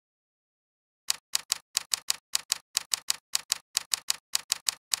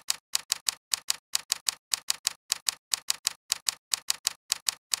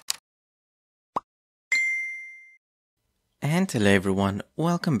And hello everyone,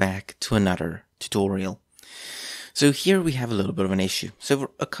 welcome back to another tutorial. So here we have a little bit of an issue. So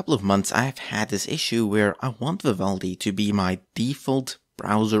for a couple of months I've had this issue where I want Vivaldi to be my default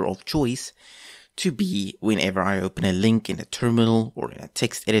browser of choice to be whenever I open a link in a terminal or in a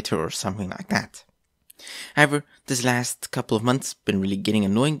text editor or something like that. However, this last couple of months been really getting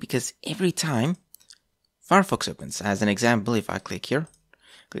annoying because every time Firefox opens, as an example, if I click here,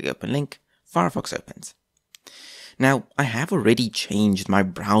 click open link, Firefox opens. Now, I have already changed my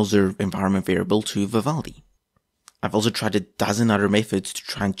browser environment variable to Vivaldi. I've also tried a dozen other methods to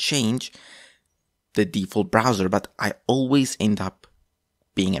try and change the default browser, but I always end up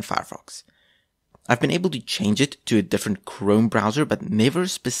being in Firefox. I've been able to change it to a different Chrome browser, but never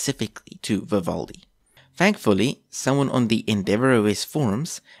specifically to Vivaldi. Thankfully, someone on the EndeavourOS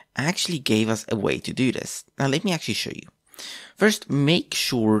forums actually gave us a way to do this. Now, let me actually show you. First, make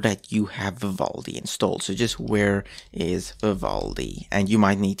sure that you have Vivaldi installed. So just where is Vivaldi? And you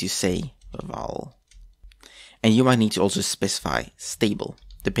might need to say Vival. And you might need to also specify stable,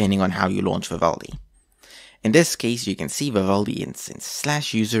 depending on how you launch Vivaldi. In this case, you can see Vivaldi instance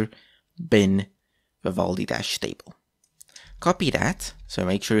 /user bin Vivaldi-stable. Copy that. So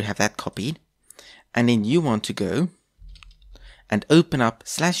make sure you have that copied. And then you want to go and open up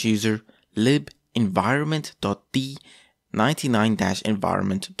 /user lib environment.d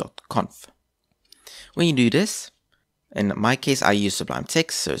 99-environment.conf. When you do this, in my case I use Sublime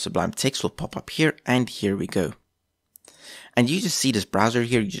Text, so Sublime Text will pop up here, and here we go. And you just see this browser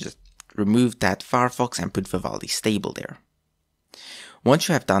here, you just remove that Firefox and put Vivaldi stable there. Once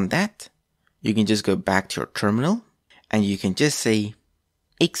you have done that, you can just go back to your terminal and you can just say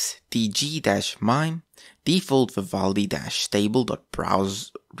xdg-mime default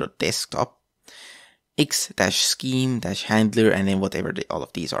vivaldi-stable.browse.desktop x-scheme-handler, and then whatever all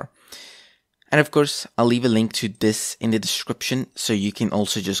of these are. And of course, I'll leave a link to this in the description, so you can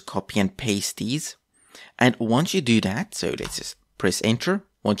also just copy and paste these. And once you do that, so let's just press enter.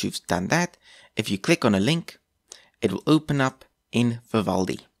 Once you've done that, if you click on a link, it will open up in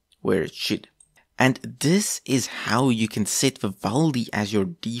Vivaldi, where it should. And this is how you can set Vivaldi as your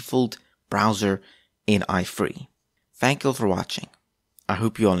default browser in i3. Thank you all for watching. I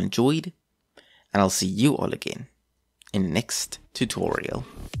hope you all enjoyed, and I'll see you all again in the next tutorial.